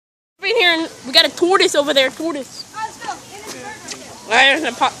here and we got a tortoise over there. Tortoise. There's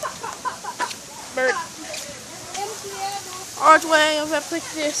a bird. Archway. I'm gonna click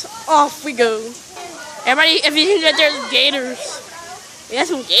this. Off we go. Everybody, if you think that there's gators, we got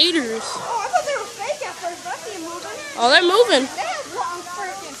some gators. Oh, I thought they were fake at first, but I see them moving. Oh, they're moving. They have long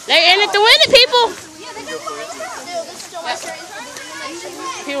freaking. They're in it to win it, people. Yeah, they got long.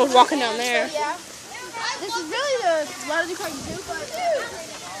 People walking down there. Yeah. This is really the loudest car you do, but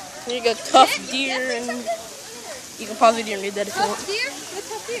Here you go, tough deer, and you can pause the deer and read that if you want. tough deer? What's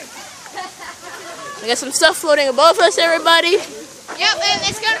tough deer? We got some stuff floating above us, everybody. Yep, and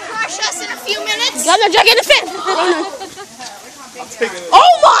it's gonna crush us in a few minutes. Got no jacket in the fin.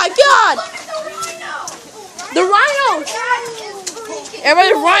 Oh my God! The rhinos.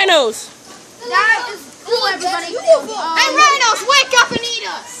 Everybody, rhinos. That is cool, everybody. Hey, rhinos, wake up and eat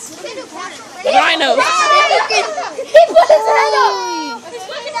us. Rhinos. He put his head up. He's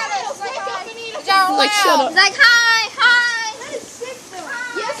looking at us. Wake up and eat us. Like, shut up. He's like, hi, hi. That is sick, though.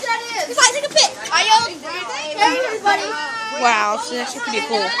 Yes, that is. He's like, take a pic. I yelled, hey, everybody. Wow, it's actually pretty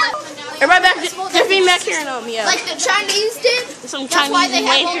cool. Everybody back, just be back here and yeah. Like the Chinese did. Some That's why Chinese they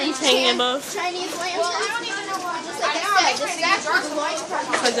have all lanterns these hanging above. Chinese lanterns. Well, I don't even know why. Just like I said, this is actually the launch party.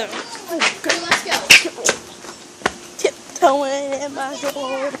 Let's go. Tiptoeing in my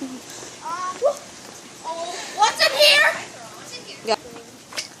door. What's in here? Yeah.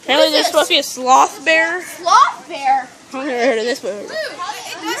 Apparently there's supposed to be a sloth bear. Sloth bear. I've never heard of this before.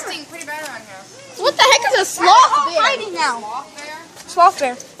 It does stink pretty bad around here. What the heck is a sloth bear? Hiding now. Sloth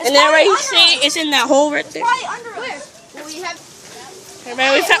bear. And then right you see it's in that hole right there. Probably under us. Well, we have. Hey,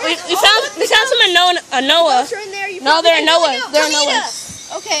 man, we found some in Noah. No, they're in Noah. They're in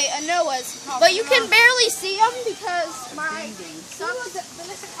Noah's. Okay, a Noah's. But you can barely see them because my son was at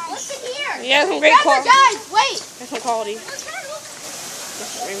what's in here? Yeah, some great quality. Guys, wait. That's some quality. No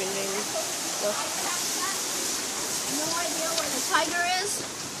idea where the tiger is.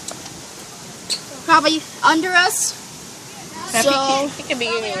 Probably under us. So He could be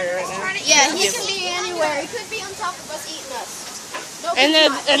anywhere right now. yeah, he can be anywhere. He could be on top of us eating us. No, And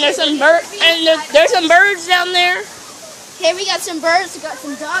there's some there's some birds down there. Okay, we got some birds. We got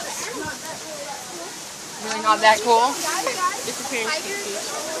some ducks. Really not that cool? Disappearing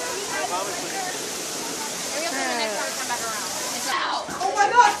species. Oh my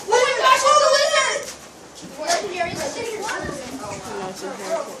gosh! Oh my gosh! It's a lizard!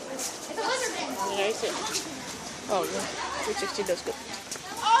 It's a lizard. Oh yeah, 360 does good.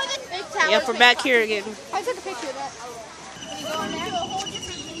 Oh, this big tower. Yep, we're back here again. I took a picture of that. Can you go in there? You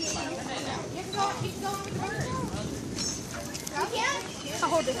can go in with the bird. You can? I'll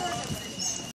hold it.